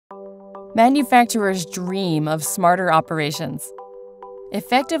Manufacturers dream of smarter operations.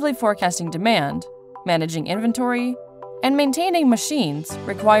 Effectively forecasting demand, managing inventory, and maintaining machines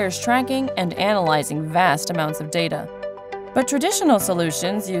requires tracking and analyzing vast amounts of data. But traditional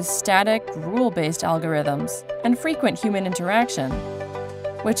solutions use static, rule-based algorithms and frequent human interaction,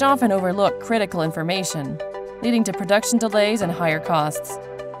 which often overlook critical information, leading to production delays and higher costs.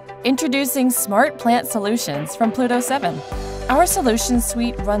 Introducing Smart Plant Solutions from Pluto 7. Our solution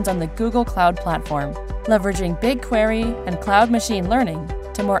suite runs on the Google Cloud Platform, leveraging BigQuery and cloud machine learning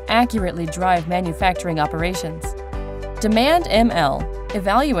to more accurately drive manufacturing operations. Demand ML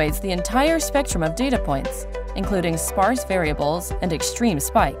evaluates the entire spectrum of data points, including sparse variables and extreme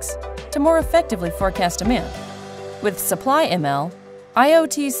spikes, to more effectively forecast demand. With Supply ML,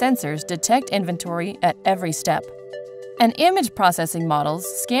 IoT sensors detect inventory at every step. And image processing models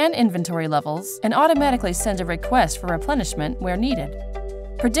scan inventory levels and automatically send a request for replenishment where needed.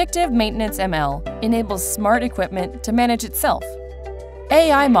 Predictive Maintenance ML enables smart equipment to manage itself.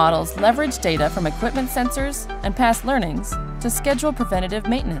 AI models leverage data from equipment sensors and past learnings to schedule preventative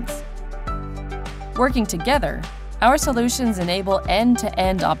maintenance. Working together, our solutions enable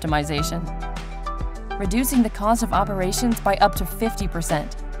end-to-end optimization, reducing the cost of operations by up to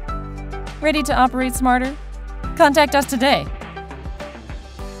 50%. Ready to operate smarter? Contact us today.